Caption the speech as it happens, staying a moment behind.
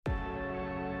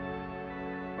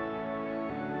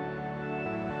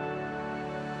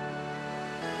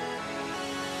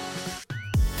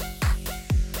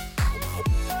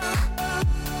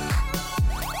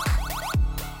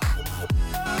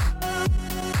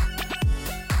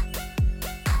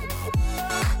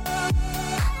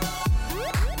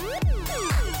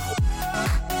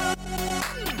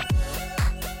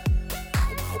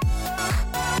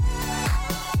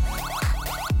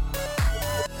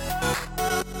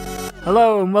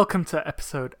Hello and welcome to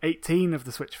episode 18 of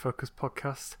the Switch Focus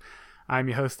podcast. I'm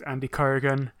your host Andy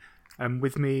Corrigan, and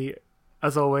with me,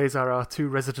 as always, are our two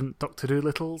resident Dr.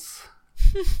 Doolittles,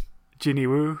 Ginny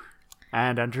Wu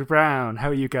and Andrew Brown. How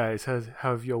are you guys? How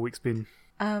have your weeks been?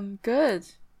 Good.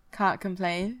 Can't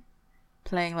complain.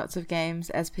 Playing lots of games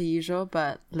as per usual,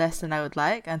 but less than I would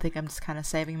like. I think I'm just kind of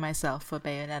saving myself for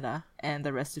Bayonetta and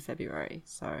the rest of February,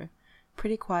 so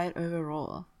pretty quiet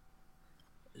overall.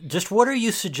 Just what are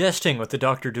you suggesting with the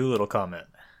Dr. Doolittle comment?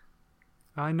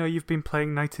 I know you've been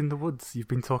playing Night in the Woods. You've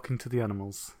been talking to the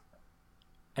animals.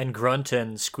 And grunt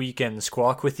and squeak and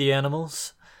squawk with the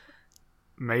animals?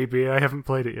 Maybe I haven't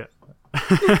played it yet.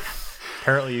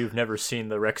 Apparently you've never seen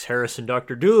the Rex Harrison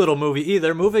Dr. Doolittle movie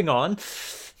either. Moving on.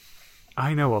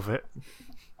 I know of it.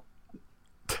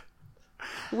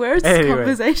 Where's this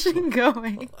conversation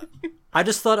going? I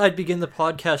just thought I'd begin the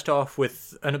podcast off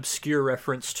with an obscure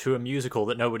reference to a musical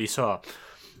that nobody saw.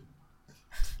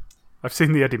 I've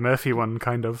seen the Eddie Murphy one,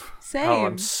 kind of. Same. Oh,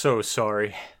 I'm so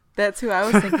sorry. That's who I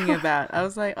was thinking about. I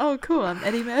was like, oh, cool, I'm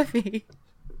Eddie Murphy.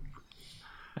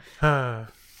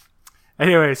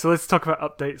 Anyway, so let's talk about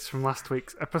updates from last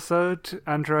week's episode.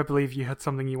 Andrew, I believe you had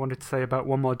something you wanted to say about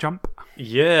One More Jump.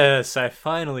 Yes, I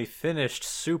finally finished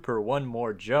Super One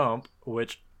More Jump,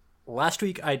 which last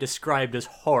week I described as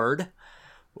hard,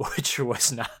 which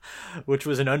was an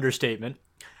understatement.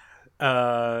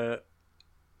 There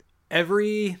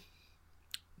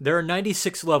are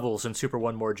 96 levels in Super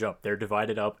One More Jump. They're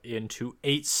divided up into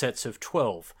 8 sets of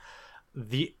 12.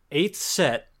 The 8th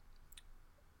set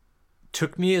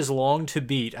took me as long to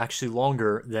beat, actually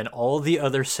longer, than all the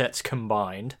other sets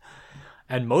combined.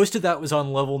 And most of that was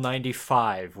on level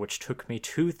 95, which took me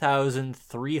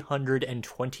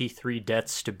 2,323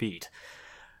 deaths to beat.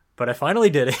 But I finally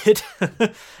did it,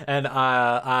 and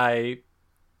I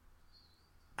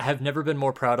have never been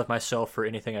more proud of myself for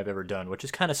anything I've ever done, which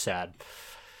is kind of sad.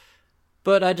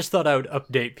 But I just thought I would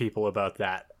update people about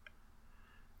that.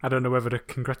 I don't know whether to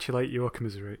congratulate you or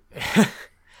commiserate.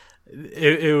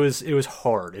 It was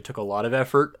hard. It took a lot of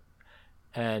effort,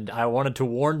 and I wanted to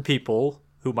warn people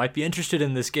who might be interested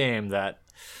in this game that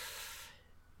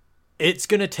it's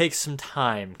going to take some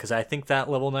time, because I think that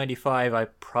level 95, I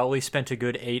probably spent a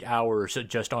good 8 hours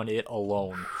just on it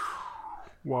alone.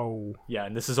 Whoa. Yeah,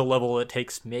 and this is a level that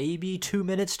takes maybe 2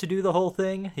 minutes to do the whole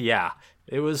thing. Yeah,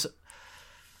 it was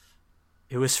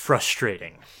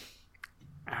frustrating.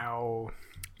 Ow.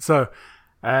 So,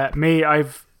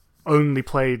 I've only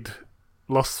played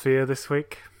Lost Sphere this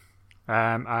week.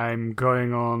 I'm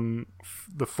going on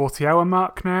the 40-hour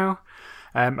mark now.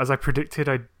 As I predicted,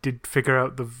 I did figure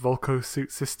out the Volko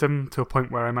suit system to a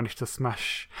point where I managed to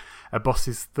smash a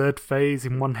boss's third phase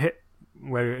in one hit,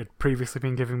 where it had previously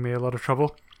been giving me a lot of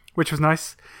trouble, which was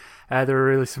nice. There are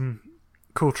really some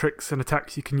cool tricks and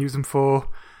attacks you can use them for,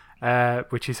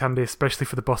 which is handy, especially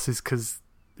for the bosses, because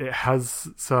it has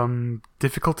some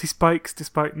difficulty spikes,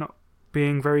 despite not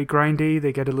being very grindy.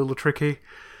 They get a little tricky.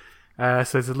 So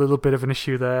there's a little bit of an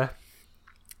issue there.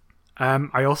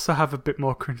 I also have a bit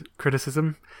more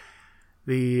criticism.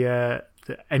 The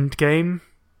end game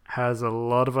has a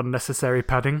lot of unnecessary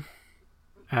padding,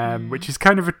 which is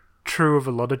kind of true of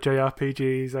a lot of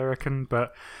JRPGs, I reckon.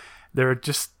 But there are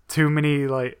just too many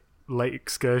like late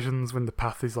excursions when the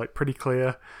path is like pretty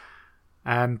clear.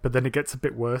 But then it gets a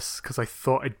bit worse, because I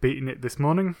thought I'd beaten it this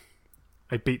morning.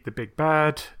 I beat the big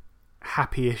bad,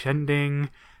 happy-ish ending,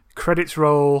 credits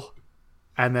roll,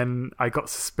 and then I got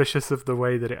suspicious of the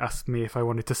way that it asked me if I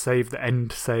wanted to save the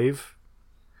end save.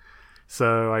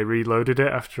 So I reloaded it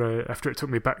after it took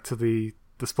me back to the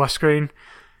splash screen.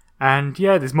 And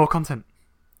yeah, there's more content.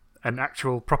 An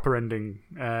actual proper ending,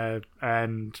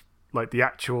 and like the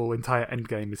actual entire end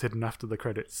game is hidden after the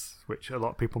credits, which a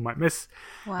lot of people might miss.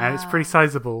 Wow. And it's pretty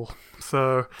sizable.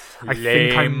 So I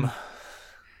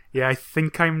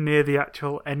think I'm near the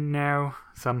actual end now,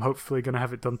 so I'm hopefully going to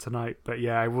have it done tonight. But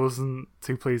yeah, I wasn't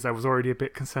too pleased. I was already a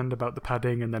bit concerned about the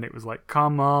padding, and then it was like,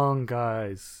 come on,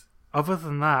 guys. Other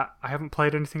than that, I haven't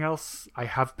played anything else. I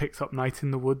have picked up Night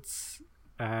in the Woods,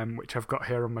 which I've got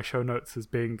here on my show notes as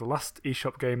being the last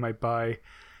eShop game I buy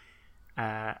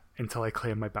until I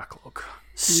clear my backlog.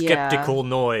 Skeptical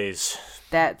noise.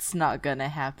 That's not gonna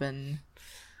happen.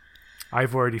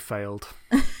 I've already failed.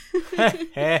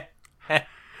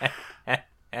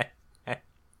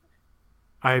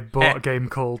 I bought a game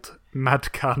called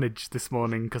Mad Carnage this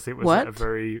morning because it was at a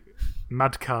very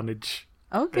Mad Carnage.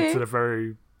 Okay. It's at a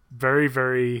very, very,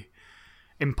 very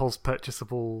impulse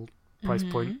purchasable price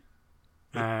point.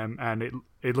 And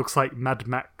it looks like Mad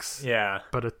Max. Yeah.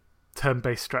 But a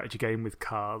turn-based strategy game with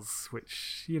cars,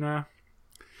 which, you know,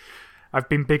 I've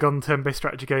been big on turn-based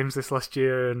strategy games this last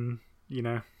year, and you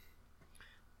know.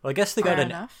 Well, I guess they got Fair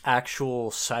an enough. actual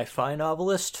sci-fi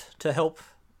novelist to help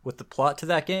with the plot to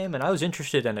that game, and I was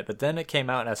interested in it, but then it came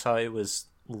out and I saw it was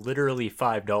literally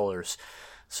 $5.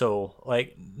 So,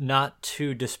 like, not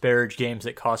to disparage games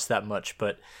that cost that much,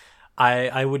 but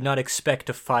I would not expect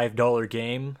a $5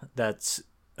 game that's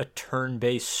a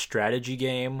turn-based strategy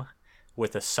game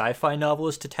with a sci-fi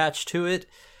novelist attached to it.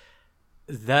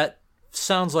 That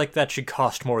sounds like that should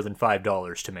cost more than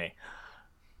 $5 to me.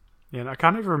 Yeah, and I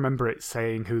can't even remember it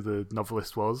saying who the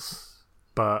novelist was,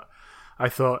 but I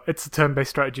thought it's a turn-based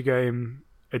strategy game.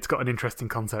 It's got an interesting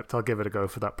concept. I'll give it a go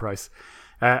for that price.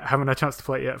 Haven't had a chance to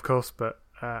play it yet, of course, but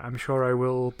I'm sure I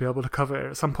will be able to cover it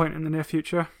at some point in the near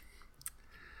future.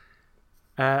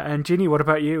 And Ginny, what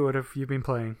about you? What have you been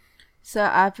playing? So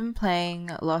I've been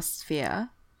playing Lost Sphere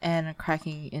and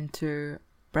cracking into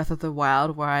Breath of the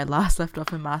Wild, where I last left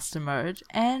off in Master Mode,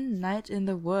 and Night in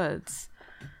the Woods.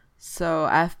 So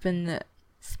I've been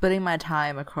splitting my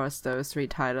time across those 3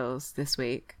 titles this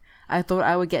week. I thought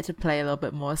I would get to play a little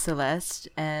bit more Celeste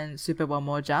and Super One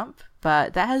More Jump,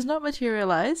 but that has not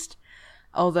materialized.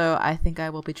 Although I think I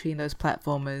will be treating those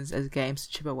platformers as games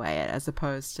to chip away at, as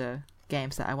opposed to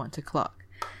games that I want to clock.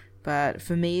 But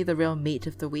for me, the real meat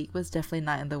of the week was definitely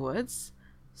Night in the Woods.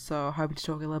 So hoping to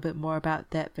talk a little bit more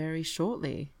about that very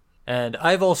shortly. And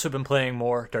I've also been playing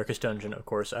more Darkest Dungeon, of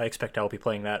course. I expect I'll be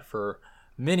playing that for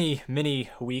many, many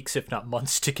weeks, if not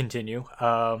months, to continue.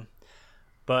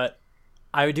 But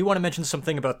I do want to mention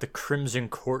something about the Crimson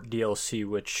Court DLC,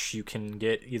 which you can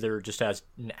get either just as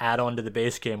an add-on to the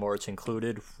base game or it's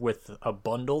included with a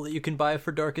bundle that you can buy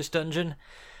for Darkest Dungeon.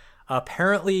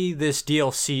 Apparently, this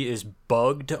DLC is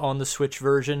bugged on the Switch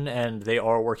version, and they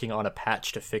are working on a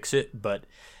patch to fix it. But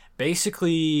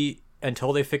basically,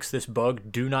 until they fix this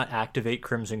bug, do not activate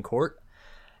Crimson Court.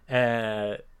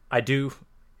 I do,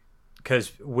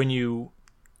 because when you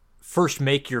first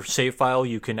make your save file,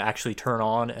 you can actually turn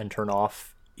on and turn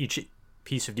off each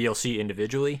piece of DLC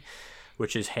individually,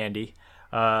 which is handy.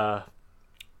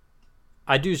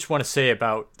 I do just want to say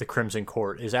about the Crimson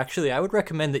Court is actually I would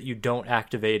recommend that you don't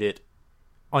activate it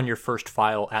on your first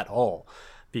file at all,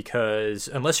 because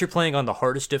unless you're playing on the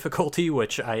hardest difficulty,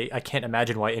 which I can't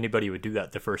imagine why anybody would do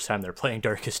that the first time they're playing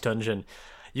Darkest Dungeon,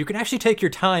 you can actually take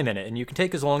your time in it, and you can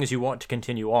take as long as you want to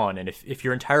continue on. And if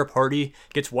your entire party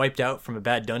gets wiped out from a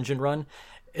bad dungeon run,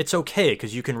 it's okay,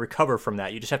 because you can recover from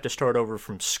that. You just have to start over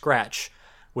from scratch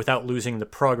without losing the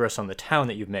progress on the town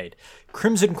that you've made.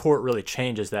 Crimson Court really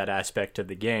changes that aspect of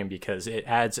the game, because it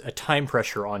adds a time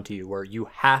pressure onto you where you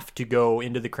have to go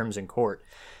into the Crimson Court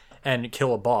and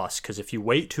kill a boss, because if you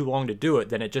wait too long to do it,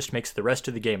 then it just makes the rest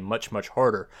of the game much, much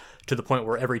harder, to the point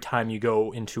where every time you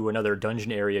go into another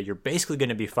dungeon area, you're basically going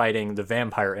to be fighting the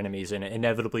vampire enemies and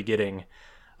inevitably getting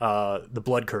the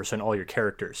blood curse on all your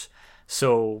characters.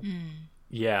 So,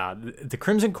 yeah, the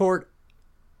Crimson Court,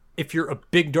 if you're a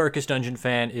big Darkest Dungeon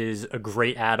fan, is a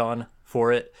great add-on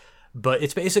for it, but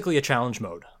it's basically a challenge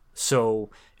mode. So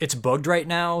it's bugged right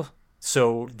now,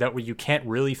 so that way you can't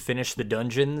really finish the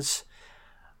dungeons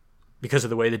because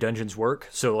of the way the dungeons work.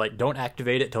 So, like, don't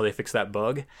activate it till they fix that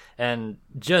bug. And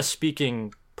just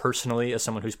speaking personally, as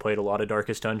someone who's played a lot of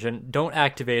Darkest Dungeon, don't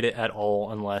activate it at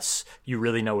all unless you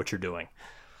really know what you're doing.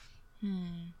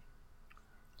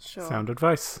 Sure. Sound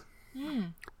advice.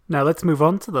 Now let's move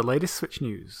on to the latest Switch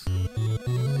news.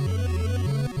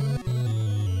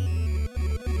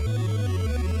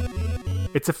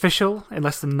 It's official. In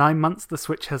less than 9 months, the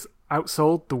Switch has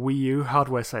outsold the Wii U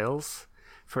hardware sales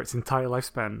for its entire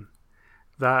lifespan.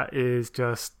 That is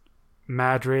just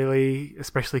mad, really,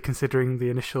 especially considering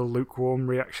the initial lukewarm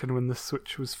reaction when the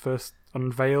Switch was first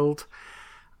unveiled.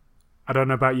 I don't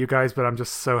know about you guys, but I'm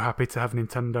just so happy to have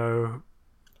Nintendo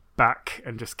back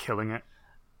and just killing it.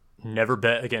 Never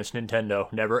bet against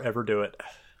Nintendo. Never, ever do it.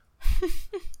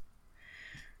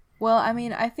 Well, I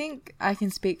mean, I think I can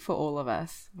speak for all of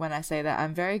us when I say that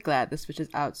I'm very glad the Switch has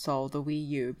outsold the Wii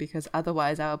U, because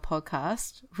otherwise our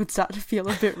podcast would start to feel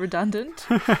a bit redundant.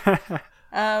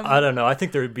 I don't know. I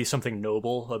think there would be something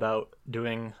noble about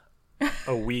doing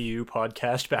a Wii U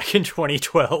podcast back in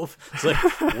 2012. It's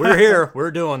like, we're here.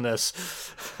 We're doing this.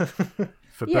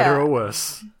 For better or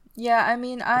worse. Yeah, I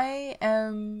mean, I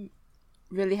am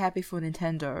really happy for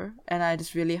Nintendo, and I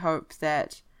just really hope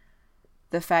that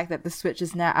the fact that the Switch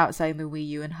is now outside the Wii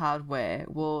U in hardware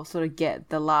will sort of get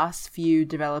the last few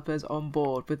developers on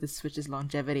board with the Switch's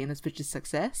longevity and the Switch's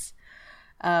success.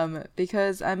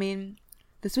 Because, I mean,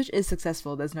 the Switch is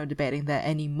successful, there's no debating that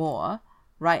anymore.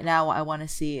 Right now, what I want to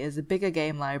see is a bigger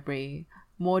game library,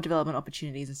 more development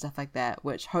opportunities and stuff like that,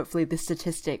 which hopefully this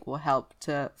statistic will help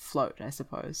to float, I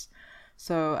suppose.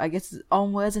 So I guess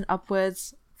onwards and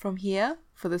upwards from here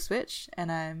for the Switch,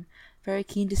 and I'm very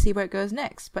keen to see where it goes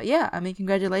next. But yeah, I mean,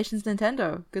 congratulations,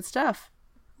 Nintendo. Good stuff.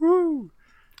 Woo!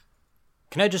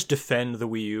 Can I just defend the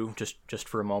Wii U just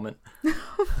for a moment?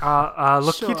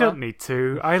 Look, Sure. you don't need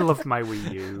to. I love my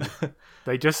Wii U.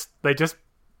 They just,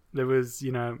 there was,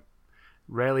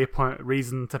 rarely a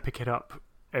reason to pick it up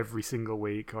every single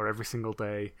week or every single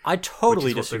day. I totally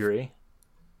Which is what disagree.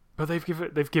 But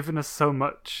they've given us so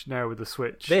much now with the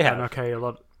Switch. They have. And okay,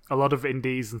 a lot of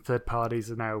indies and third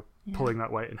parties are now pulling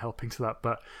that weight and helping to that.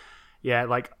 But yeah,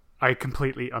 like I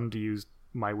completely underused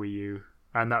my Wii U,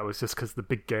 and that was just because the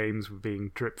big games were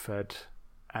being drip fed,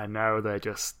 and now they're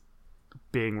just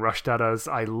being rushed at us.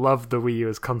 I love the Wii U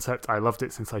as concept. I loved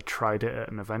it since I tried it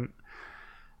at an event.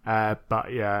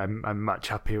 But yeah, I'm much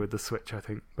happier with the Switch, I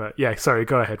think. But yeah, sorry,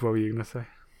 go ahead. What were you gonna say?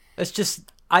 It's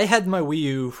just, I had my Wii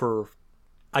U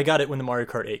I got it when the Mario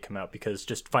Kart 8 came out because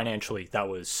just financially that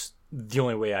was the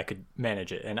only way I could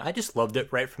manage it, and I just loved it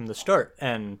right from the start.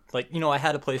 And like, I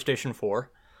had a PlayStation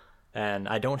 4, and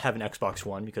I don't have an Xbox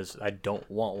One because I don't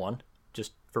want one,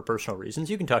 just for personal reasons.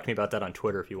 You can talk to me about that on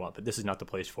Twitter if you want, but this is not the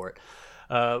place for it.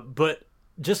 But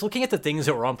just looking at the things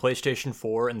that were on PlayStation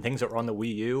 4 and things that were on the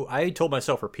Wii U, I told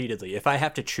myself repeatedly, if I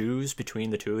have to choose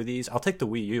between the two of these, I'll take the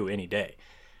Wii U any day.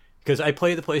 Because I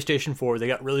play the PlayStation 4, they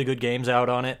got really good games out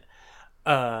on it,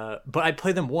 but I'd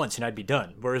play them once and I'd be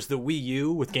done. Whereas the Wii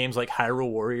U, with games like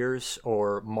Hyrule Warriors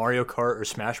or Mario Kart or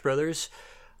Smash Brothers,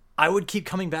 I would keep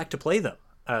coming back to play them.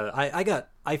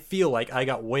 I feel like I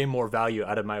got way more value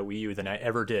out of my Wii U than I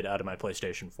ever did out of my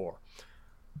PlayStation 4.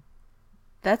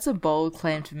 That's a bold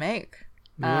claim to make.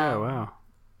 Yeah, wow.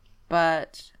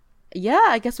 But yeah,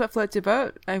 I guess what floats your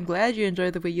boat. I'm glad you enjoy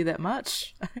the Wii U that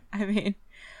much. I mean,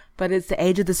 but it's the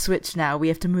age of the Switch now. We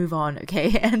have to move on,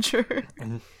 okay, Andrew?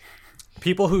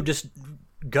 People who just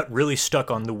got really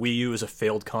stuck on the Wii U as a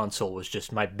failed console was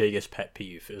just my biggest pet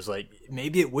peeve. It was like,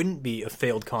 maybe it wouldn't be a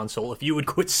failed console if you would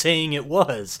quit saying it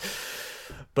was.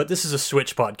 But this is a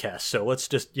Switch podcast, so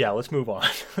let's move on.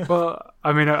 Well,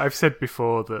 I mean, I've said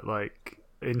before that, like,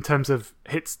 in terms of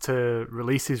hits to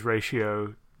releases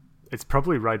ratio, it's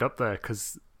probably right up there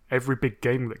because every big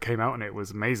game that came out on it was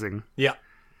amazing. Yeah.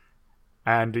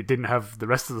 And it didn't have the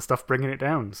rest of the stuff bringing it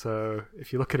down. So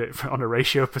if you look at it on a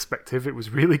ratio perspective, it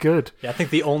was really good. Yeah, I think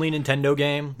the only Nintendo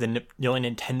game, the only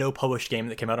Nintendo published game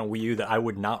that came out on Wii U that I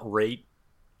would not rate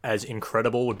as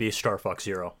incredible would be Star Fox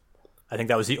Zero. I think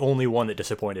that was the only one that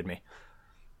disappointed me.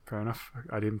 Fair enough.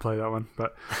 I didn't play that one,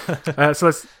 but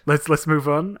so let's move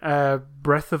on.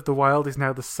 Breath of the Wild is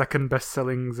now the second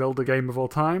best-selling Zelda game of all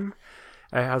time.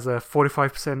 It has a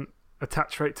 45%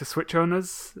 attach rate to Switch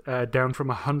owners, down from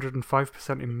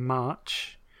 105% in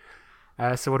March.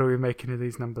 So what are we making of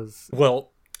these numbers?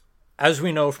 Well, as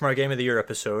we know from our Game of the Year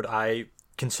episode, I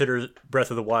consider Breath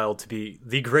of the Wild to be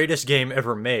the greatest game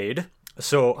ever made.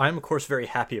 So I'm, of course, very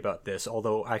happy about this,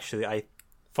 although actually I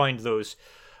find those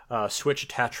Switch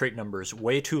attach rate numbers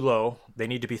way too low. They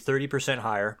need to be 30%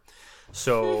 higher.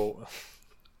 So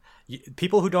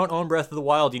people who don't own Breath of the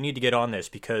Wild, you need to get on this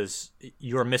because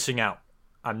you're missing out.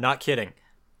 I'm not kidding.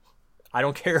 I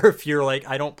don't care if you're like,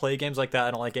 I don't play games like that,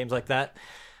 I don't like games like that.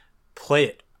 Play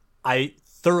it. I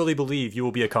thoroughly believe you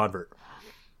will be a convert.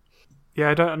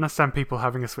 Yeah, I don't understand people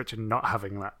having a Switch and not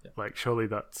having that. Like, surely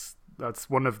that's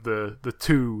one of the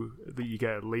two that you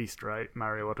get at least, right?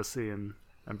 Mario Odyssey and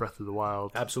Breath of the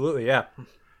Wild. Absolutely, yeah.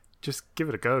 Just give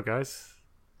it a go, guys.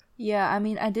 Yeah, I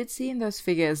mean, I did see in those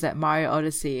figures that Mario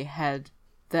Odyssey had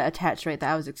the attach rate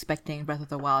that I was expecting Breath of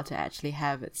the Wild to actually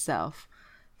have itself.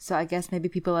 So I guess maybe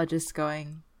people are just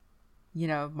going,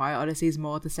 Mario Odyssey is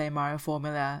more the same Mario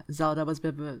formula. Zelda was a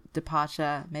bit of a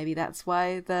departure. Maybe that's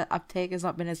why the uptake has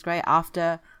not been as great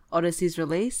after Odyssey's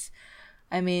release.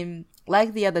 I mean,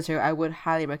 like the other two, I would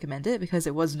highly recommend it because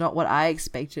it was not what I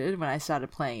expected when I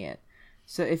started playing it.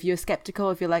 So if you're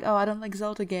skeptical, if you're like, oh, I don't like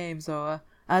Zelda games, or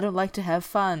I don't like to have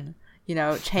fun,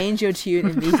 change your tune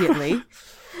immediately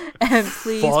and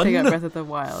please pick up Breath of the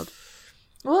Wild.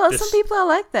 Well, some people are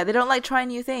like that. They don't like trying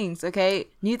new things, okay?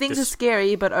 New things are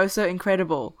scary, but also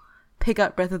incredible. Pick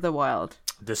up Breath of the Wild.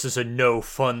 This is a no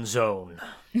fun zone.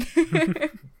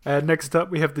 Next up,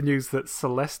 we have the news that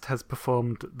Celeste has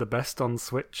performed the best on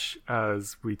Switch,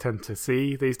 as we tend to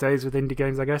see these days with indie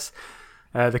games, I guess.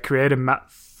 The creator, Matt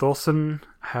Thorson,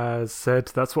 has said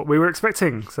that's what we were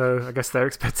expecting, so I guess they're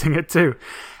expecting it too.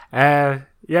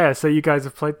 So you guys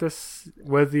have played this?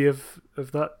 Worthy of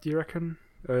that, do you reckon?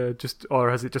 Or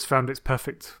has it just found its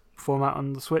perfect format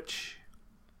on the Switch?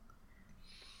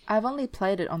 I've only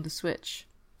played it on the Switch.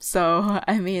 So,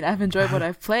 I mean, I've enjoyed what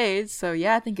I've played. So,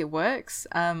 yeah, I think it works.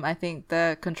 I think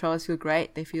the controllers feel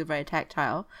great. They feel very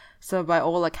tactile. So, by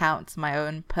all accounts, my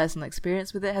own personal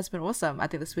experience with it has been awesome. I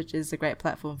think the Switch is a great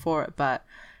platform for it. But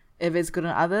if it's good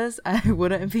on others, I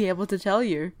wouldn't be able to tell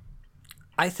you.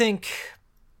 I think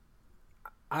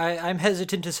I'm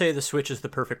hesitant to say the Switch is the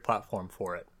perfect platform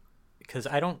for it, because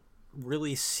I don't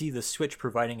really see the Switch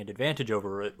providing an advantage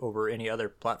over any other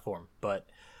platform. But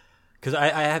because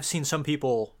I have seen some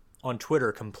people on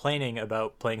Twitter complaining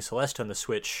about playing Celeste on the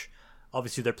Switch.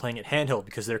 Obviously, they're playing it handheld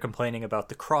because they're complaining about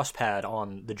the cross pad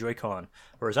on the Joy-Con,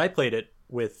 whereas I played it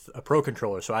with a Pro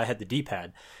controller, so I had the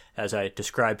D-pad, as I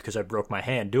described, because I broke my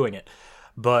hand doing it.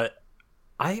 But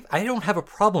I don't have a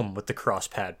problem with the cross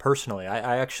pad, personally.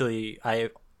 I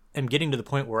am getting to the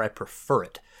point where I prefer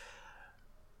it.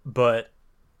 But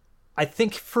I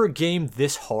think for a game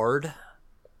this hard,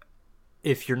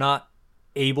 if you're not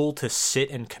able to sit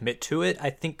and commit to it, I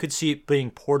think could see it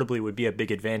being portably would be a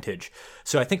big advantage.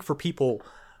 So I think for people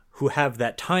who have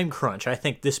that time crunch, I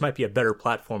think this might be a better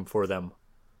platform for them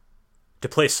to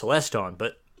play Celeste on.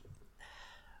 But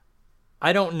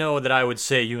I don't know that I would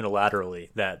say unilaterally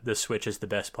that the Switch is the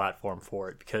best platform for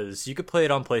it, because you could play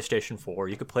it on PlayStation 4,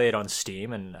 you could play it on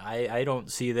Steam, and I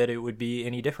don't see that it would be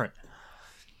any different.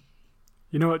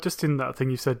 You know what, just in that thing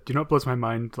you said, do you know what blows my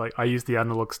mind? Like, I use the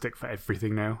analog stick for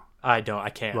everything now. I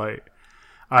can't. Like,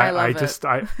 I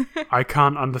love I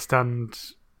can't understand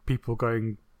people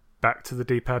going back to the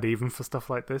D-pad even for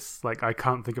stuff like this. Like, I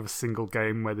can't think of a single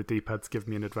game where the D-pads give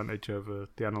me an advantage over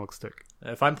the analog stick.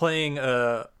 If I'm playing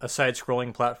a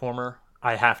side-scrolling platformer,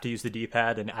 I have to use the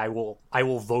D-pad, and I will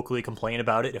vocally complain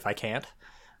about it if I can't.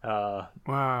 Wow.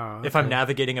 Okay. If I'm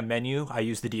navigating a menu, I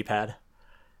use the D-pad.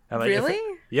 Really?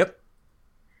 Yep.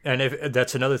 And if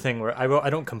that's another thing where I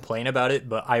don't complain about it,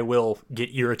 but I will get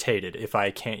irritated if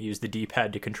I can't use the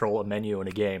D-pad to control a menu in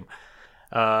a game.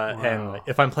 Wow. And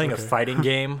if I'm playing a fighting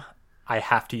game, I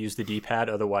have to use the D-pad,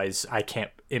 otherwise I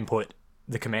can't input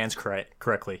the commands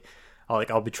correctly.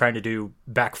 I'll be trying to do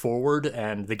back forward,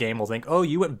 and the game will think, "Oh,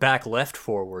 you went back left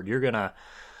forward. You're gonna."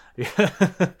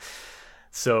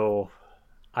 So,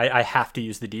 I have to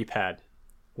use the D-pad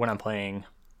when I'm playing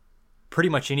pretty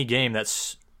much any game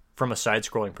that's from a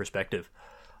side-scrolling perspective.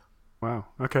 Wow.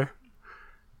 Okay.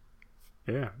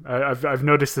 Yeah, I've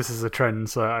noticed this as a trend,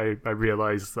 so I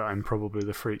realise that I'm probably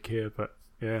the freak here. But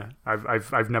yeah,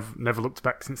 I've never looked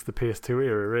back since the PS2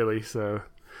 era, really. So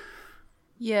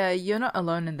Yeah, you're not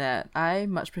alone in that. I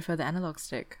much prefer the analog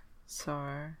stick. So,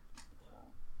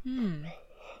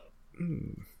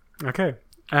 Okay.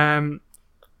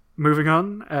 Moving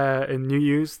on, in new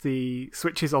news, the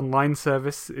Switch's online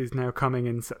service is now coming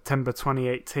in September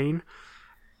 2018.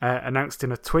 Announced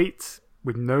in a tweet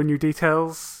with no new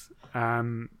details,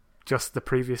 just the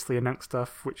previously announced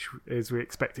stuff, which is we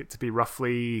expect it to be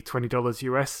roughly $20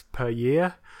 US per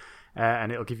year,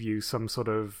 and it'll give you some sort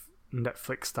of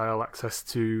Netflix-style access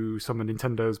to some of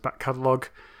Nintendo's back catalogue.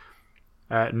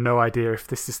 No idea if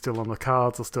this is still on the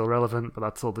cards or still relevant, but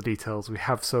that's all the details we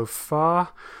have so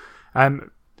far.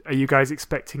 Are you guys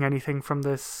expecting anything from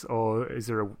this, or is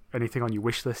there anything on your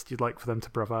wish list you'd like for them to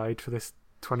provide for this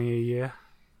 20 a year?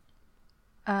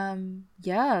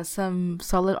 Yeah, some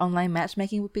solid online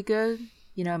matchmaking would be good.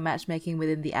 You know, matchmaking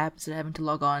within the app instead of having to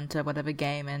log on to whatever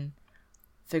game and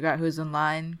figure out who's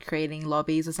online, creating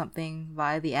lobbies or something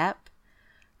via the app.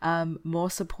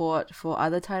 More support for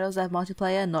other titles that have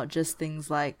multiplayer, not just things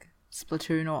like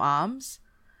Splatoon or ARMS.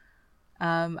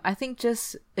 I think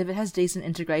just if it has decent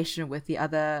integration with the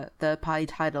other third-party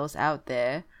titles out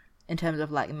there, in terms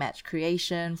of like match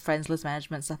creation, friends list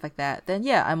management, stuff like that, then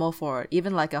yeah, I'm all for it.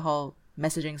 Even like a whole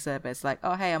messaging service, like,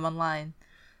 oh hey, I'm online,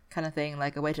 kind of thing,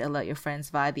 like a way to alert your friends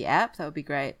via the app, that would be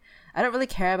great. I don't really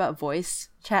care about voice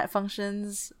chat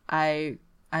functions.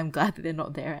 I'm glad that they're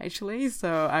not there actually,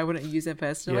 so I wouldn't use them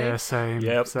personally. Yeah, same.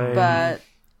 Yep. Same. But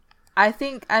I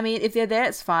think, I mean, if they're there,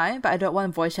 it's fine, but I don't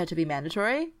want voice chat to be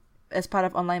mandatory as part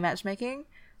of online matchmaking.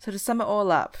 So to sum it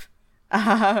all up,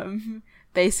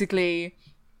 basically,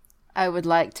 I would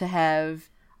like to have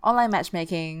online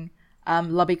matchmaking,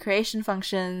 lobby creation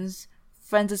functions,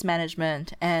 friends as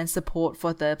management, and support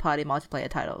for third-party multiplayer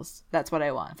titles. That's what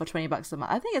I want for $20 a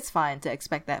month. I think it's fine to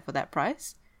expect that for that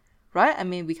price, right? I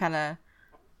mean, we kind of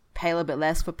pay a little bit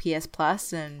less for PS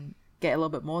Plus and get a little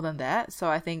bit more than that. So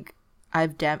I think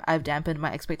I've dampened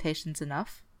my expectations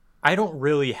enough. I don't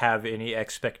really have any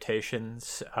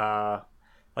expectations.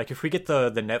 Like, if we get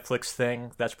the Netflix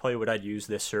thing, that's probably what I'd use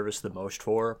this service the most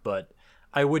for, but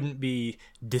I wouldn't be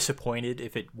disappointed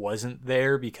if it wasn't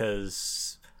there,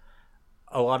 because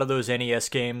a lot of those NES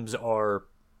games are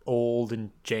old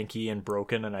and janky and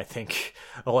broken, and I think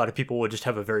a lot of people would just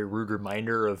have a very rude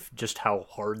reminder of just how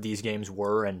hard these games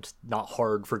were, and not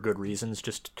hard for good reasons,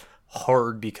 just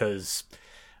hard because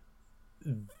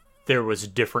there was a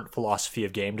different philosophy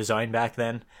of game design back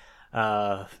then.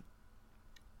 But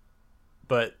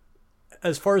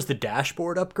as far as the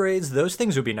dashboard upgrades, those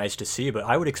things would be nice to see, but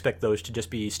I would expect those to just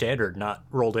be standard, not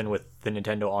rolled in with the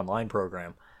Nintendo Online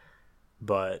program.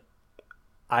 But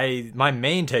my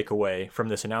main takeaway from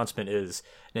this announcement is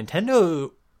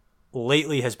Nintendo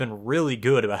lately has been really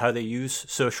good about how they use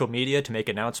social media to make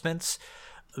announcements.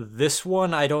 This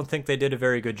one, I don't think they did a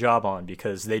very good job on,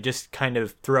 because they just kind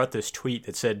of threw out this tweet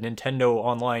that said Nintendo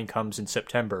Online comes in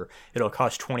September. It'll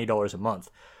cost $20 a month.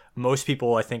 Most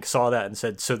people, I think, saw that and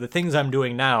said, so the things I'm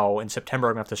doing now in September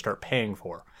I'm going to have to start paying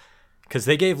for. Because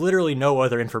they gave literally no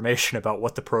other information about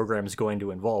what the program is going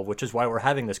to involve, which is why we're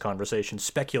having this conversation,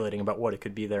 speculating about what it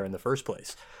could be there in the first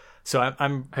place. So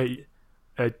I'm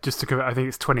Hey, just to cover, I think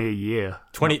it's 20 a year,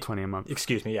 20 a month.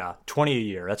 Excuse me, yeah, 20 a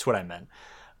year. That's what I meant.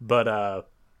 But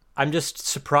I'm just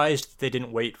surprised they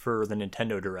didn't wait for the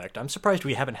Nintendo Direct. I'm surprised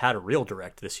we haven't had a real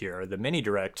Direct this year. The mini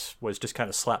Direct was just kind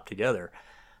of slapped together.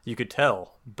 You could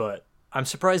tell, but I'm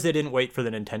surprised they didn't wait for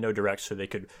the Nintendo Direct so they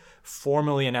could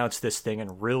formally announce this thing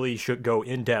and really should go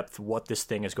in depth what this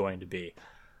thing is going to be.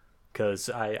 Because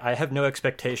I have no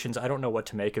expectations. I don't know what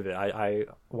to make of it. I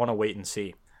want to wait and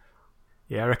see.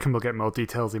 Yeah, I reckon we'll get more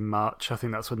details in March. I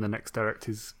think that's when the next Direct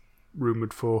is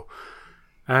rumoured for.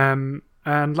 And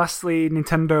lastly,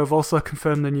 Nintendo have also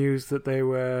confirmed the news that they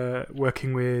were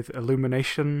working with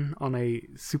Illumination on a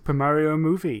Super Mario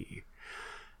movie.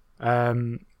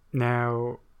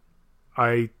 Now,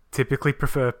 I typically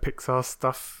prefer Pixar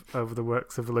stuff over the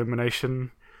works of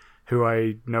Illumination, who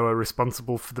I know are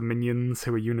responsible for the Minions,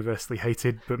 who are universally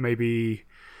hated, but maybe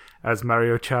as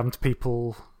Mario charmed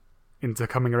people into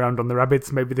coming around on the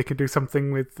Rabbids, maybe they could do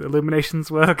something with Illumination's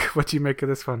work. What do you make of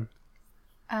this one?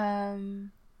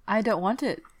 I don't want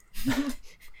it.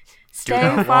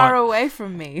 Stay far away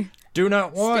from me. Do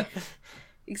not want.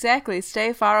 Exactly.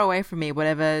 Stay far away from me,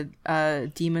 whatever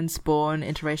demon spawn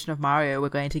iteration of Mario we're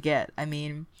going to get. I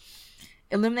mean,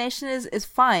 Illumination is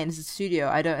fine as a studio.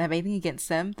 I don't have anything against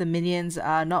them. The Minions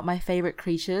are not my favorite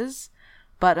creatures,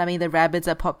 but I mean, the Rabbids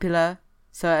are popular.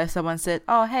 So if someone said,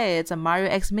 oh, hey, it's a Mario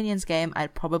X Minions game,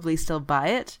 I'd probably still buy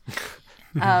it.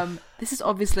 This is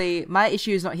obviously, my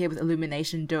issue is not here with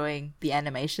Illumination doing the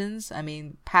animations. I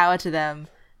mean, power to them.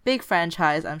 Big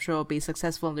franchise, I'm sure will be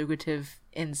successful and lucrative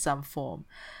in some form.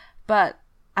 But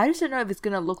I just don't know if it's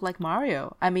going to look like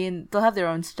Mario. I mean, they'll have their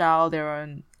own style, their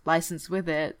own license with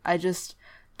it. I just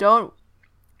don't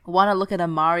want to look at a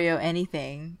Mario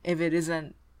anything if it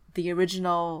isn't the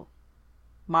original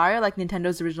Mario, like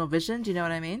Nintendo's original vision. Do you know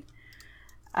what I mean?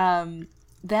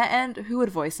 That, and who would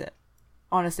voice it?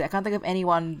 Honestly, I can't think of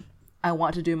anyone I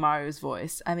want to do Mario's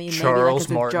voice. I mean, maybe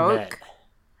Charles like as a joke.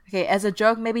 Okay, as a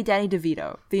joke, maybe Danny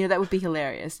DeVito. You know, that would be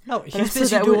hilarious. No, he's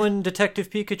busy doing Detective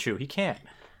Pikachu. He can't.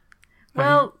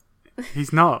 Well,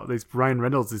 he's not. There's Ryan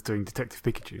Reynolds is doing Detective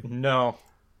Pikachu. No.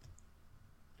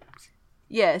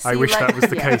 Yes. I wish that was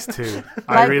the case too.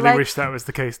 I really wish that was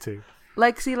the case too.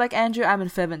 Like Andrew, I'm in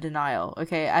fervent denial.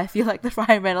 Okay, I feel like the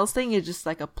Ryan Reynolds thing is just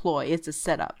like a ploy. It's a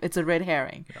setup. It's a red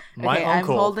herring. Yeah. My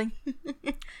uncle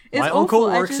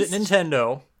works at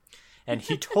Nintendo. And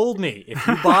he told me, if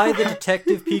you buy the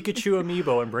Detective Pikachu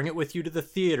amiibo and bring it with you to the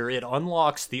theater, it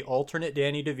unlocks the alternate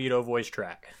Danny DeVito voice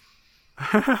track.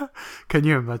 Can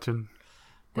you imagine?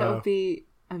 That would be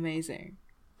amazing.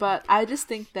 But I just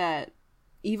think that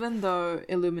even though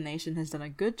Illumination has done a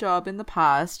good job in the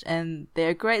past, and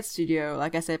they're a great studio,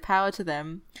 like I said, power to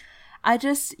them, I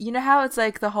just, you know how it's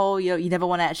like the whole, you never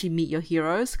want to actually meet your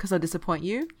heroes because they'll disappoint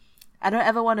you? I don't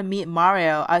ever want to meet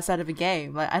Mario outside of a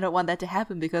game. Like, I don't want that to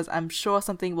happen because I'm sure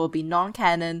something will be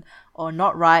non-canon or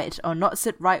not right or not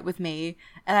sit right with me,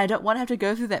 and I don't want to have to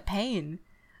go through that pain.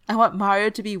 I want Mario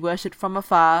to be worshipped from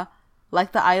afar,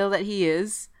 like the idol that he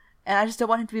is, and I just don't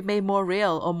want him to be made more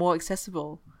real or more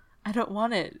accessible. I don't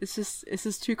want it. It's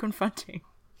just too confronting.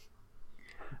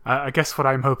 I guess what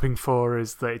I'm hoping for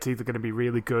is that it's either going to be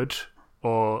really good,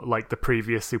 or like the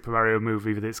previous Super Mario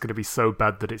movie, that it's going to be so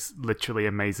bad that it's literally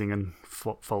amazing and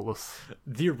faultless.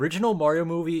 The original Mario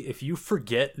movie, if you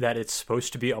forget that it's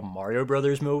supposed to be a Mario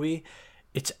Brothers movie,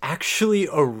 it's actually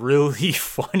a really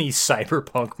funny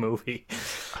cyberpunk movie.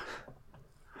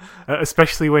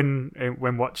 Especially when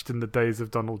watched in the days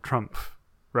of Donald Trump,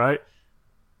 right?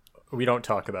 We don't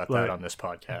talk about that on this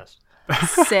podcast.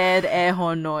 Sad air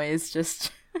horn noise,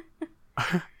 just...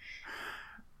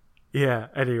 Yeah,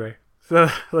 anyway. So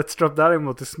let's drop that and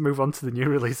we'll just move on to the new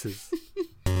releases.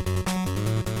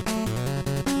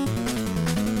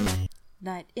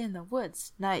 Night in the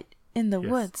woods. Night in the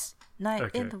Yes. woods. Night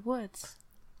Okay. in the woods.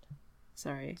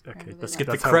 Sorry. Okay, Let's get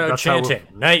the That's how- crowd that's how we'll-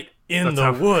 chanting. Night in that's the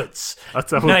how- woods.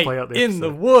 That's how we'll Night play out the in the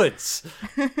episode. woods.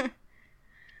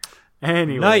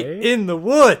 Anyway, Night in the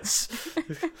woods.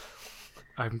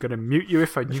 I'm going to mute you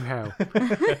if I knew how.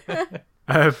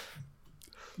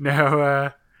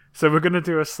 Now, so we're going to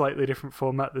do a slightly different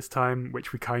format this time,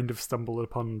 which we kind of stumbled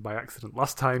upon by accident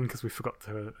last time because we forgot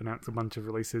to announce a bunch of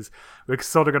releases. We're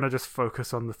sort of going to just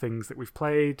focus on the things that we've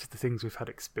played, the things we've had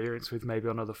experience with, maybe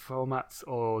on other formats,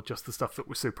 or just the stuff that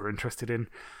we're super interested in.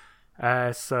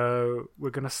 So we're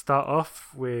going to start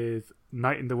off with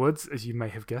Night in the Woods, as you may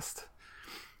have guessed.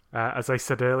 As I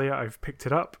said earlier, I've picked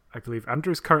it up. I believe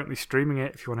Andrew's currently streaming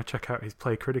it if you want to check out his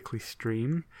Play Critically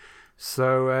stream.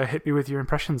 So hit me with your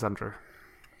impressions, Andrew.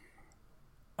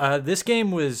 This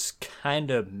game was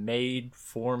kind of made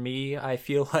for me, I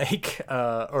feel like,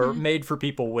 or made for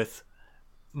people with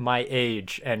my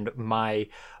age and my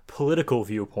political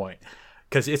viewpoint.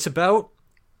 Because it's about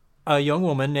a young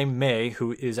woman named May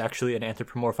who is actually an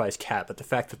anthropomorphized cat, but the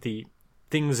fact that the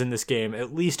things in this game,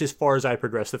 at least as far as I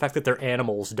progress, the fact that they're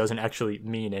animals doesn't actually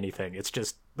mean anything. It's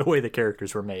just the way the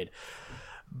characters were made.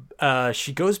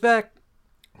 She goes back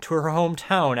to her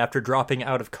hometown after dropping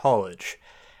out of college,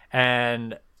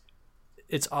 and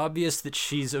it's obvious that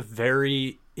she's a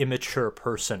very immature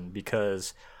person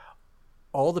because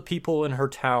all the people in her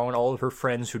town, all of her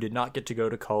friends who did not get to go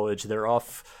to college, they're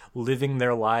off living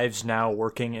their lives now,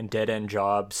 working in dead-end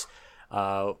jobs,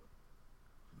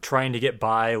 trying to get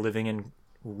by, living in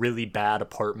really bad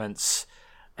apartments,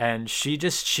 and she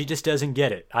just doesn't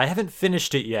get it. I haven't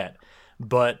finished it yet,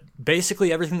 but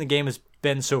basically everything the game has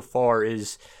been so far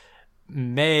is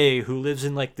May, who lives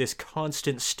in like this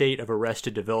constant state of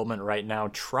arrested development right now,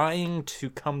 trying to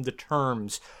come to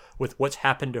terms with what's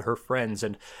happened to her friends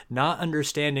and not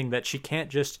understanding that she can't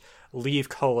just leave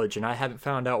college. And I haven't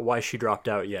found out why she dropped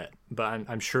out yet, but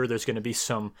I'm sure there's going to be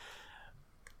some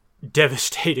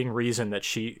devastating reason that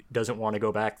she doesn't want to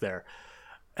go back there.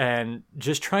 And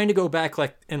just trying to go back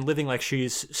like and living like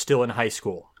she's still in high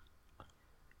school.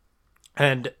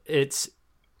 And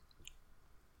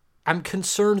I'm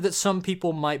concerned that some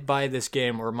people might buy this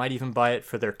game or might even buy it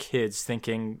for their kids,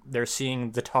 thinking they're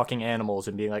seeing the talking animals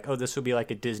and being like, oh, this will be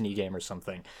like a Disney game or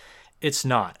something. It's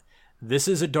not. This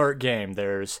is a dark game.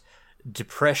 There's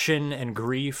depression and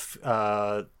grief.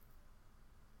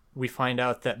 We find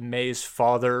out that May's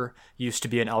father used to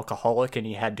be an alcoholic and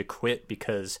he had to quit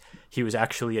because he was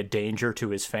actually a danger to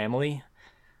his family.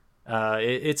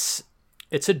 It's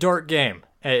a dark game.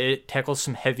 It tackles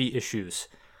some heavy issues.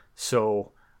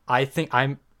 So I think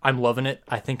I'm loving it.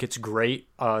 I think it's great.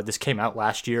 This came out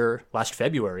last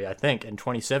February, I think, in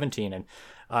 2017, and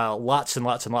lots and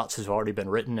lots and lots has already been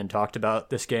written and talked about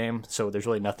this game. So there's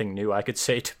really nothing new I could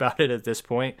say about it at this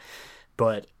point.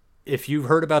 But if you've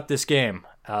heard about this game,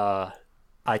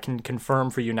 I can confirm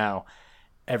for you now,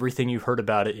 everything you've heard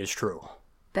about it is true.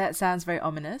 That sounds very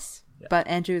ominous, but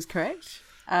Andrew is correct.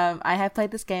 I have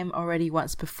played this game already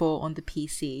once before on the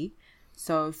PC,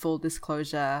 so full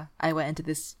disclosure, I went into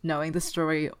this knowing the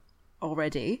story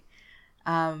already,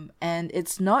 and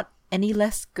it's not any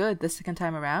less good the second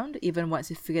time around, even once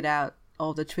you've figured out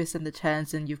all the twists and the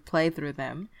turns and you've played through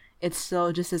them. It's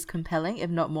still just as compelling, if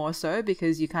not more so,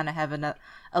 because you kind of have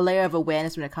a layer of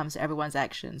awareness when it comes to everyone's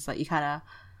actions. Like, you kind of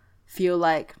feel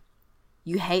like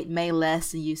you hate May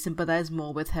less and you sympathize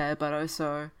more with her, but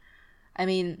also, I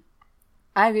mean,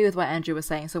 I agree with what Andrew was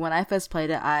saying. So when I first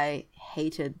played it, I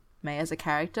hated May as a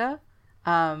character,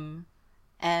 and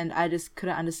I just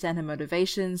couldn't understand her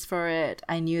motivations for it.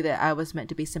 I knew that I was meant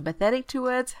to be sympathetic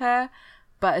towards her,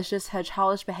 but it's just her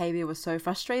childish behavior was so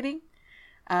frustrating.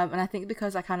 And I think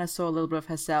because I kind of saw a little bit of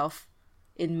herself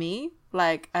in me,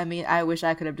 like, I mean, I wish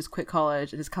I could have just quit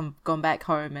college and just gone back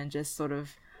home and just sort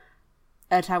of,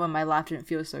 at a time when my life didn't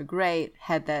feel so great,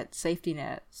 had that safety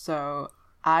net. So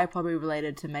I probably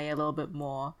related to May a little bit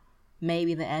more,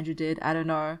 maybe than Andrew did, I don't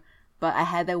know. But I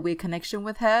had that weird connection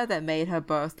with her that made her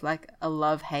both like a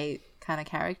love-hate kind of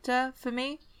character for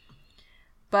me.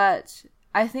 But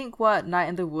I think what Night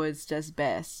in the Woods does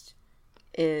best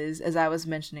is, as I was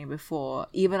mentioning before,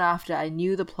 even after I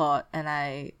knew the plot and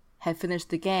I had finished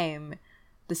the game,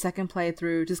 the second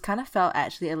playthrough just kind of felt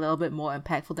actually a little bit more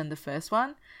impactful than the first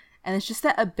one. And it's just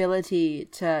that ability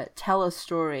to tell a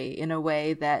story in a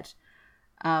way that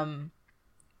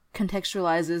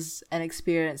contextualizes an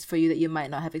experience for you that you might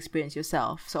not have experienced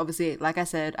yourself. So obviously, like I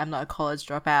said, I'm not a college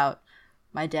dropout.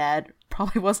 My dad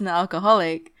probably wasn't an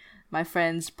alcoholic. My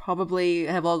friends probably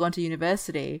have all gone to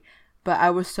university. But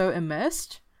I was so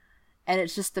immersed. And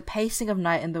it's just the pacing of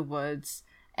Night in the Woods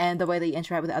and the way that you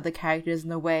interact with other characters,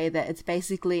 and the way that it's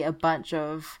basically a bunch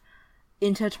of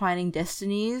intertwining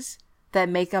destinies that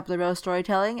make up the real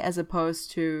storytelling, as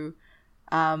opposed to,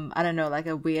 I don't know, like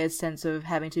a weird sense of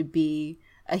having to be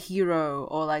a hero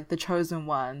or like the chosen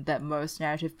one that most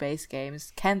narrative-based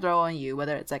games can throw on you,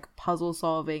 whether it's like puzzle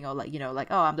solving or like, you know, like,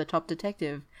 oh, I'm the top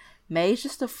detective. May's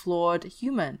just a flawed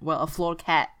human. Well, a flawed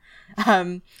cat.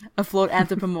 A flawed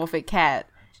anthropomorphic cat.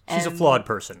 She's a flawed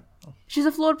person. She's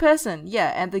a flawed person,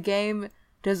 yeah, and the game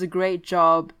does a great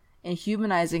job in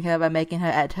humanizing her by making her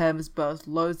at times both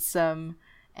loathsome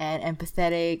and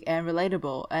empathetic and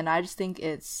relatable. And I just think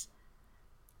it's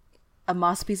a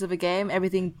masterpiece of a game.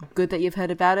 Everything good that you've heard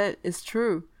about it is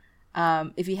true.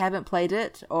 If you haven't played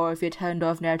it, or if you're turned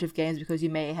off narrative games because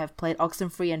you may have played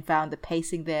Oxenfree and found the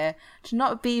pacing there to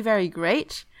not be very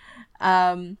great,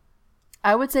 I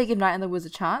would say give Night in the Woods a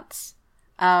chance.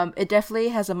 It definitely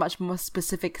has a much more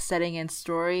specific setting and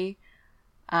story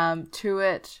to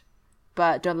it,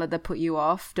 but don't let that put you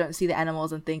off. Don't see the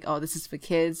animals and think, oh, this is for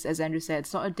kids. As Andrew said,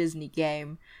 it's not a Disney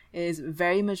game. It is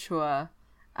very mature,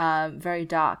 very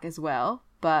dark as well,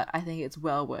 but I think it's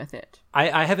well worth it.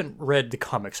 I haven't read the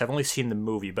comics. I've only seen the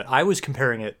movie, but I was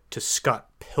comparing it to Scott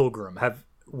Pilgrim.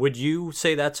 Would you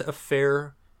say that's a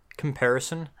fair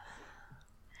comparison?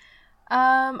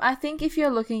 I think if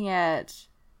you're looking at...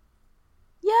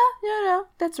 Yeah, no,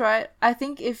 that's right. I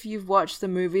think if you've watched the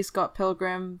movie Scott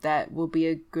Pilgrim, that will be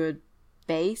a good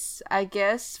base, I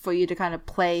guess, for you to kind of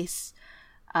place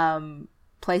the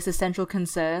central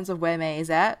concerns of where May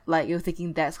is at. Like, you're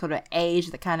thinking that's kind of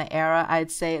age, the kind of era. I'd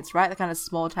say it's right, the kind of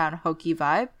small town hokey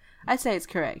vibe. I'd say it's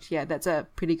correct. Yeah, that's a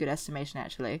pretty good estimation,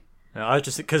 actually. No, I was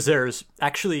just because there's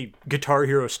actually Guitar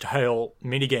Hero style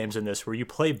minigames in this where you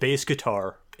play bass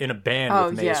guitar in a band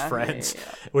with May's friends,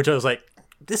 which I was like,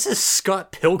 this is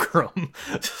Scott Pilgrim.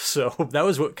 So that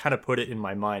was what kind of put it in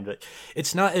my mind. But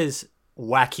it's not as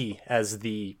wacky as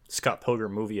the Scott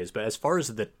Pilgrim movie is, but as far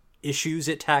as the issues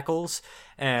it tackles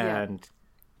and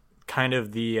kind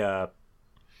of the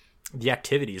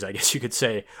activities, I guess you could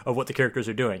say, of what the characters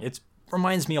are doing, it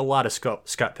reminds me a lot of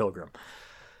Scott Pilgrim.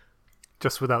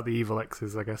 Just without the evil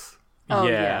X's, I guess. Oh,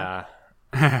 yeah.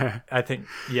 I think,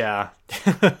 yeah.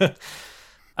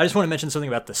 I just want to mention something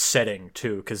about the setting,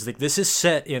 too, because this is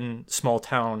set in small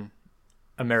town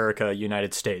America,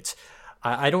 United States.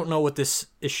 I don't know what this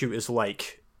issue is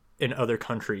like in other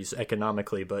countries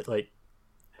economically, but like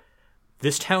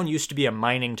this town used to be a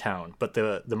mining town, but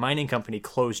the mining company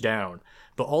closed down,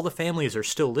 but all the families are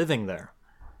still living there.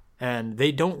 And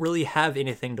they don't really have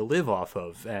anything to live off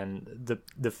of, and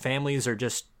the families are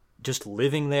just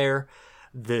living there.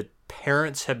 The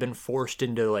parents have been forced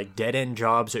into like dead-end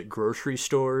jobs at grocery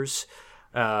stores,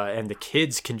 and the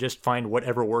kids can just find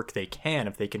whatever work they can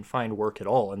if they can find work at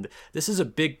all. And this is a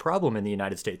big problem in the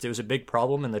United States. It was a big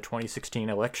problem in the 2016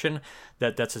 election.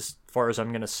 That's as far as I'm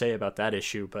going to say about that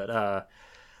issue. But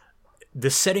the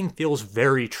setting feels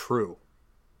very true,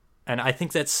 and I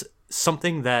think that's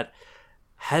something that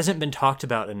hasn't been talked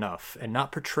about enough and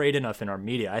not portrayed enough in our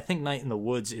media. I think Night in the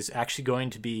Woods is actually going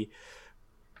to be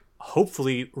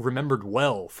hopefully remembered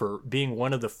well for being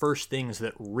one of the first things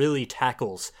that really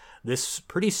tackles this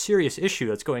pretty serious issue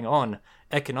that's going on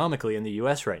economically in the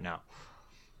US right now.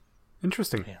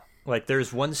 Interesting. Yeah. Like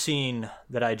there's one scene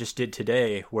that I just did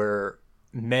today where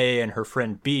May and her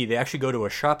friend B, they actually go to a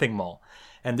shopping mall.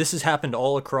 And this has happened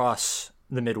all across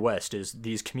the Midwest, is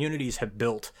these communities have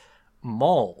built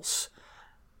malls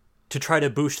to try to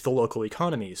boost the local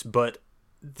economies, but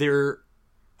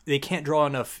they can't draw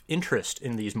enough interest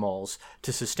in these malls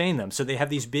to sustain them. So they have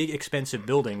these big, expensive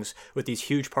buildings with these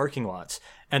huge parking lots,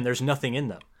 and there's nothing in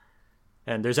them.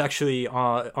 And there's actually,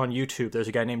 on YouTube, there's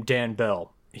a guy named Dan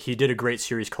Bell. He did a great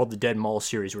series called the Dead Mall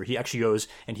series, where he actually goes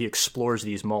and he explores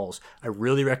these malls. I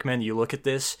really recommend you look at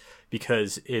this,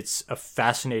 because it's a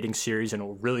fascinating series, and it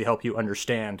will really help you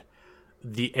understand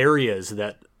the areas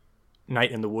that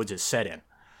Night in the Woods is set in.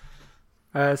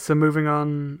 So moving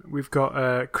on, we've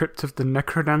got Crypt of the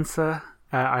Necrodancer.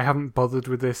 I haven't bothered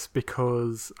with this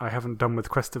because I haven't done with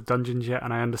Quest of Dungeons yet,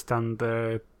 and I understand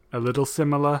they're a little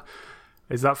similar.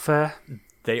 Is that fair?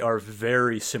 They are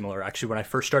very similar. Actually, when I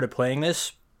first started playing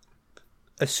this,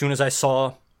 as soon as I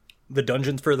saw the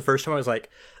dungeons for the first time, I was like,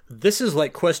 this is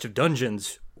like Quest of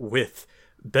Dungeons with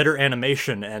better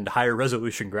animation and higher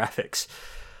resolution graphics.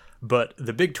 But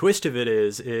the big twist of it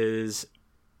is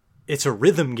it's a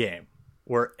rhythm game,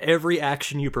 where every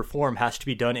action you perform has to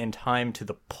be done in time to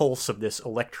the pulse of this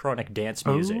electronic dance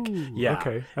music. Yeah.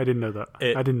 Okay, I didn't know that.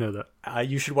 I didn't know that.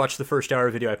 You should watch the first hour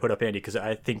video I put up, Andy, because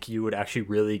I think you would actually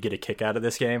really get a kick out of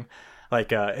this game.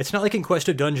 Like, it's not like in Quest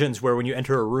of Dungeons where when you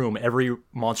enter a room, every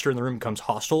monster in the room becomes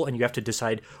hostile and you have to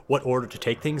decide what order to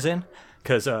take things in.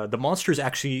 Because the monsters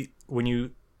actually, when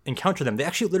you encounter them, they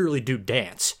actually literally do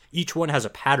dance. Each one has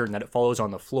a pattern that it follows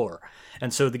on the floor.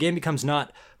 And so the game becomes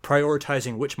not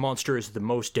prioritizing which monster is the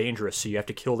most dangerous, so you have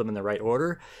to kill them in the right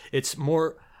order. It's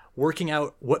more working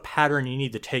out what pattern you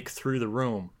need to take through the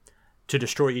room to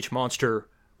destroy each monster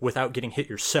without getting hit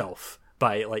yourself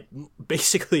by, like,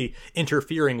 basically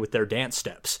interfering with their dance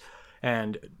steps.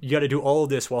 And you got to do all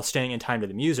of this while staying in time to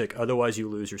the music, otherwise you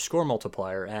lose your score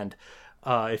multiplier. And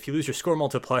if you lose your score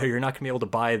multiplier, you're not going to be able to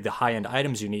buy the high-end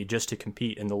items you need just to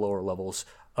compete in the lower levels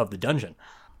of the dungeon.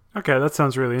 Okay, that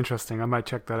sounds really interesting. I might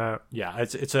check that out. Yeah,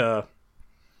 it's a...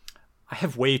 I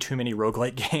have way too many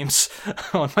roguelike games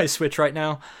on my Switch right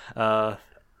now,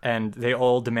 and they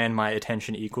all demand my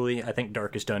attention equally. I think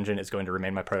Darkest Dungeon is going to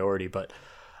remain my priority, but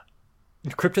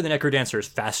Crypt of the Necrodancer is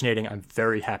fascinating. I'm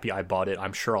very happy I bought it.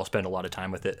 I'm sure I'll spend a lot of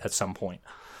time with it at some point.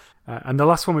 And the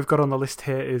last one we've got on the list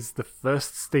here is the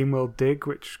first SteamWorld Dig,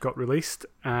 which got released,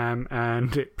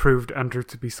 and it proved Andrew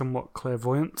to be somewhat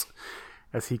clairvoyant,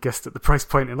 as he guessed at the price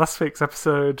point in last week's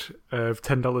episode of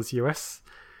 $10 US.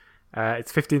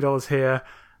 It's $15 here.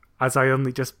 As I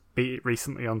only just beat it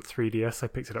recently on 3DS, I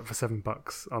picked it up for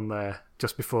 $7 on there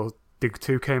just before Dig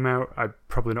 2 came out. I'm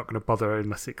probably not going to bother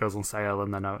unless it goes on sale,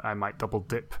 and then I might double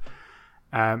dip.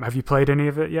 Have you played any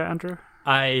of it yet, Andrew?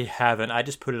 I haven't. I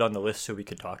just put it on the list so we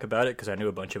could talk about it because I knew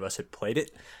a bunch of us had played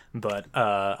it. But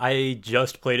I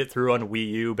just played it through on Wii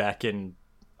U back in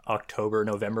October,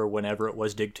 November, whenever it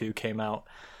was Dig 2 came out.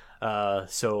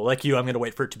 So like you, I'm going to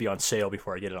wait for it to be on sale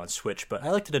before I get it on Switch. But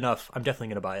I liked it enough. I'm definitely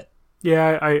going to buy it.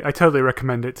 Yeah, I totally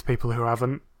recommend it to people who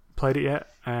haven't played it yet.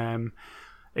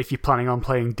 If you're planning on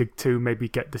playing Dig 2, maybe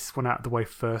get this one out of the way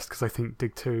first, because I think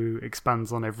Dig 2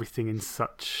 expands on everything in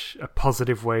such a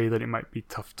positive way that it might be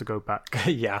tough to go back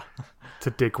yeah. to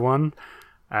Dig 1.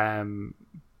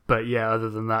 But yeah, other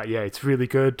than that, yeah, it's really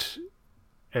good.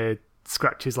 It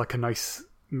scratches like a nice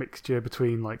mixture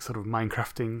between like sort of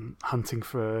Minecrafting, hunting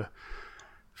for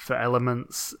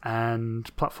elements,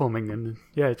 and platforming, and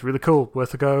yeah, it's really cool.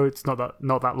 Worth a go. It's not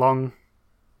that long.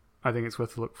 I think it's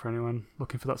worth a look for anyone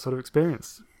looking for that sort of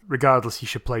experience. Regardless, you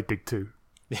should play Dig 2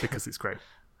 because it's great.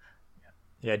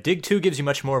 Yeah, Dig 2 gives you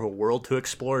much more of a world to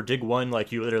explore. Dig 1,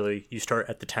 like you start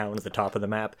at the town at the top of the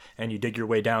map and you dig your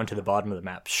way down to the bottom of the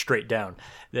map, straight down.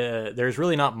 There's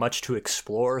really not much to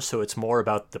explore, so it's more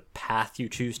about the path you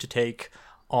choose to take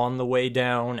on the way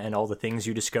down and all the things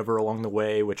you discover along the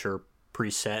way, which are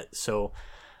preset. So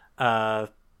I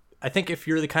think if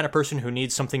you're the kind of person who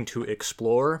needs something to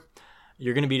explore,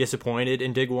 you're going to be disappointed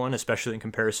in Dig 1, especially in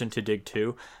comparison to Dig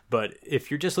 2. But if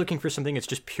you're just looking for something that's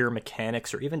just pure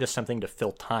mechanics or even just something to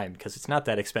fill time, because it's not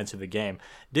that expensive a game,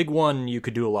 Dig 1 you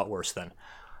could do a lot worse than.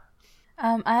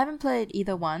 I haven't played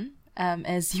either one,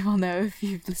 as you all know if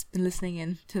you've been listening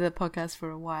in to the podcast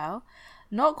for a while.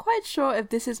 Not quite sure if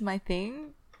this is my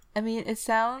thing. I mean, it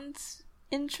sounds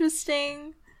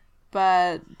interesting,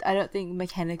 but I don't think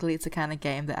mechanically it's the kind of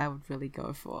game that I would really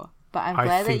go for. But I'm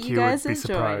glad that you guys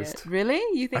enjoy it. Really?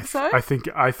 You think so? I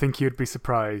think you'd be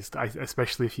surprised,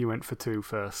 especially if you went for 2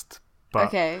 first. But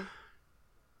okay.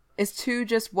 Is 2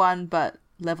 just 1 but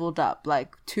leveled up?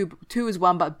 Like 2 is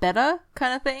 1 but better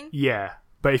kind of thing? Yeah.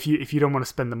 But if you don't want to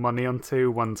spend the money on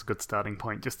 2, 1's a good starting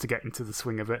point just to get into the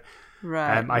swing of it.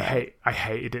 Right. I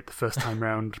hated it the first time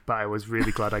round, but I was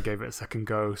really glad I gave it a second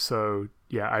go. So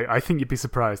yeah, I think you'd be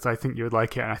surprised. I think you would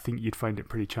like it, and I think you'd find it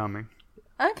pretty charming.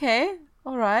 Okay.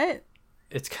 All right.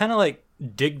 It's kind of like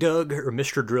Dig Dug or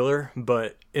Mr. Driller,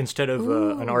 but instead of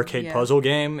an arcade puzzle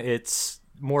game, it's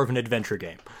more of an adventure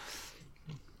game.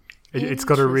 It's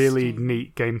got a really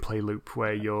neat gameplay loop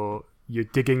where you're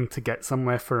digging to get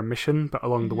somewhere for a mission, but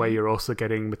along the way you're also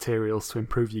getting materials to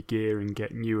improve your gear and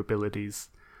get new abilities.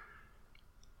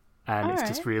 And it's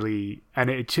just really... And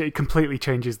it completely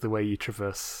changes the way you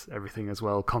traverse everything as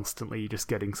well. Constantly just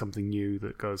getting something new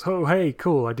that goes, oh, hey,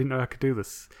 cool, I didn't know I could do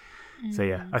this. So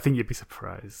yeah, I think you'd be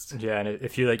surprised. Yeah, and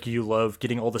if you love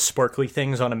getting all the sparkly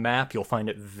things on a map, you'll find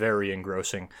it very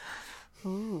engrossing.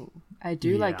 Ooh, I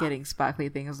do like getting sparkly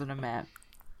things on a map.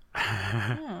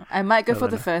 I might go for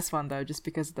the first one though, just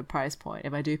because of the price point.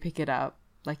 If I do pick it up,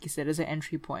 like you said, as an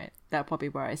entry point, that'll probably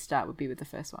where I start would be with the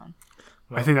first one.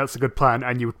 Well, I think that's a good plan,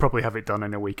 and you would probably have it done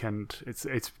in a weekend. It's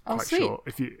quite sweet. short.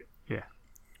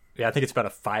 Yeah, I think it's about a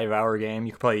 5-hour game.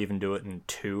 You could probably even do it in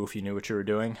 2 if you knew what you were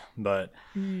doing. But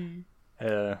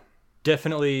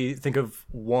definitely think of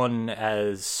 1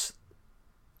 as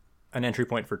an entry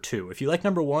point for 2. If you like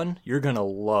number 1, you're going to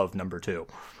love number 2.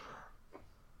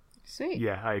 Sweet.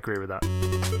 Yeah, I agree with that.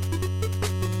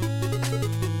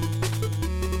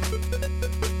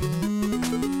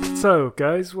 So,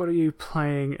 guys, what are you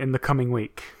playing in the coming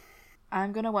week?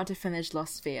 I'm going to want to finish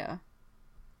Lost Sphere.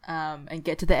 And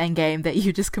get to the end game that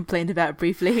you just complained about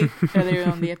briefly earlier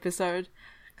on the episode.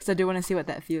 Because I do want to see what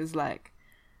that feels like.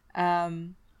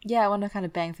 Yeah, I want to kind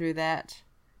of bang through that.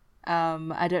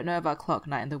 I don't know about Clock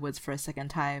Night in the Woods for a second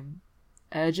time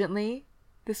urgently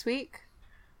this week.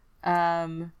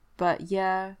 But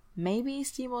yeah, maybe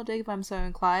SteamWorld Dig if I'm so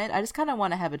inclined. I just kind of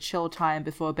want to have a chill time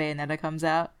before Bayonetta comes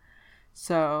out.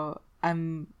 So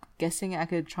I'm guessing I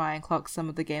could try and clock some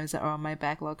of the games that are on my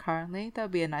backlog currently. That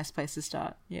would be a nice place to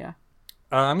start, yeah.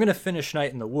 I'm going to finish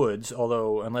Night in the Woods,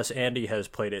 although unless Andy has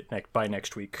played it by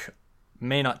next week,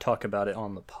 may not talk about it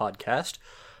on the podcast.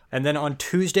 And then on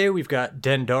Tuesday, we've got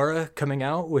Dendara coming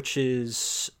out, which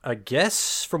is, I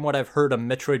guess, from what I've heard, a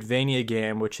Metroidvania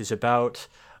game, which is about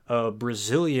a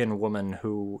Brazilian woman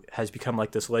who has become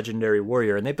like this legendary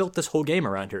warrior. And they built this whole game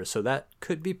around her, so that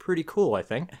could be pretty cool, I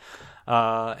think.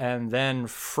 And then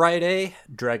Friday,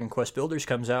 Dragon Quest Builders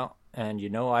comes out, and you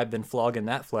know I've been flogging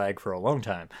that flag for a long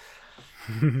time.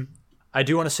 I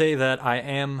do want to say that I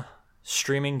am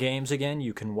streaming games again.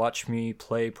 You can watch me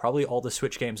play probably all the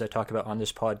Switch games I talk about on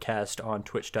this podcast on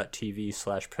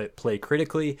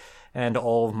twitch.tv/playcritically, and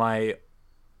all of my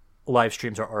live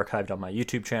streams are archived on my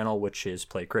YouTube channel, which is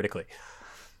Play Critically.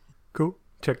 Cool.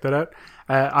 Check that out.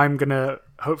 I'm going to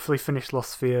hopefully finish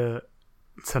Lost Sphere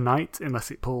tonight, unless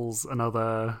it pulls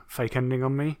another fake ending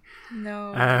on me.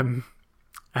 No.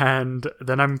 And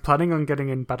then I'm planning on getting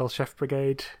in Battle Chef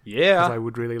Brigade. Yeah. Because I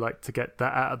would really like to get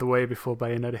that out of the way before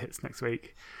Bayonetta hits next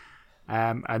week.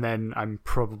 And then I'm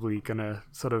probably going to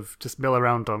sort of just mill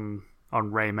around on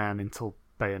Rayman until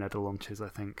Bayonetta launches, I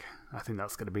think. I think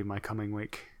that's going to be my coming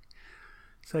week.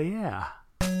 So yeah.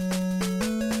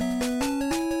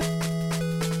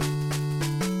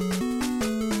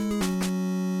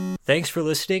 Thanks for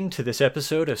listening to this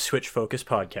episode of Switch Focus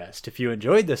Podcast. If you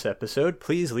enjoyed this episode,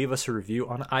 please leave us a review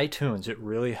on iTunes. It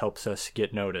really helps us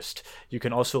get noticed. You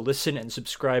can also listen and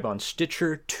subscribe on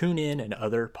Stitcher, TuneIn, and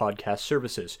other podcast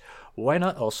services. Why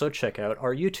not also check out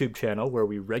our YouTube channel where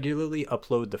we regularly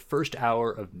upload the first hour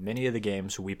of many of the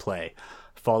games we play.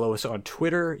 Follow us on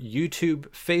Twitter, YouTube,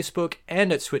 Facebook,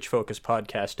 and at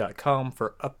SwitchFocusPodcast.com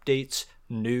for updates,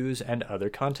 news, and other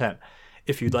content.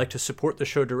 If you'd like to support the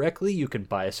show directly, you can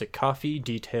buy us a coffee.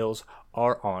 Details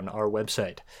are on our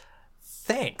website.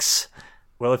 Thanks!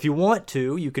 Well, if you want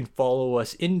to, you can follow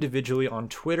us individually on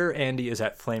Twitter. Andy is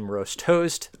at Flame Roast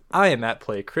Toast. I am at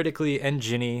Play Critically, and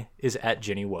Ginny is at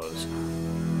Ginny Woes.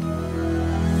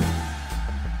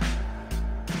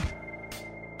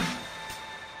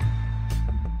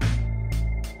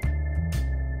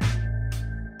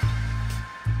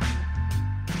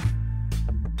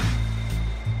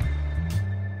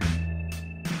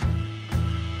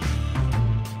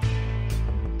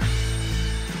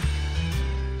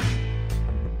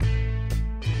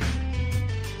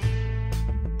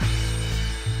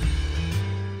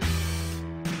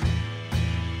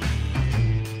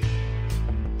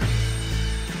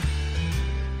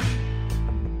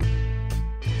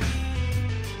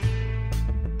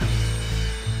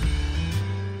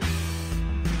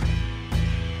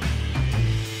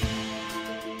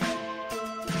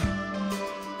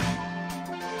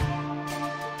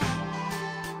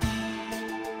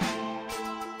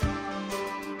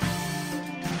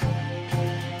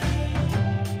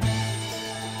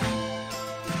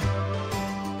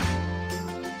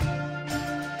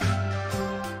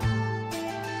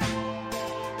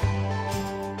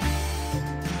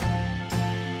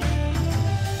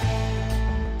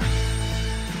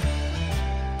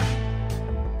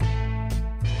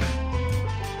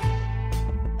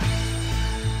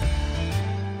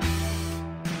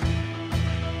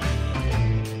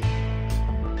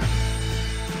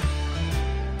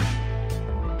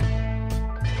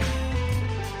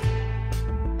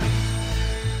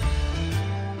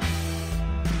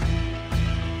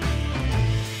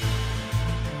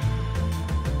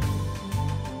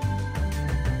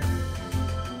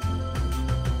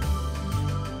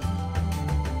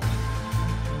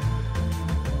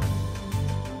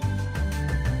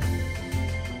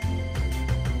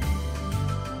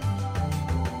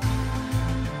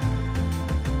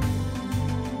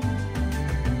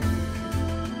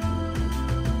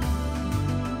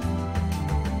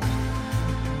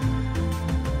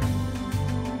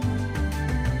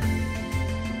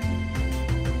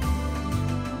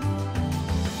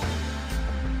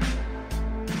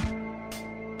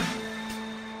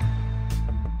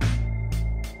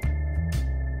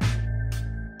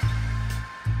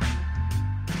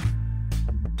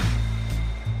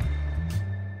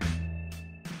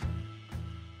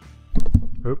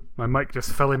 Oh, my mic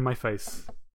just fell in my face.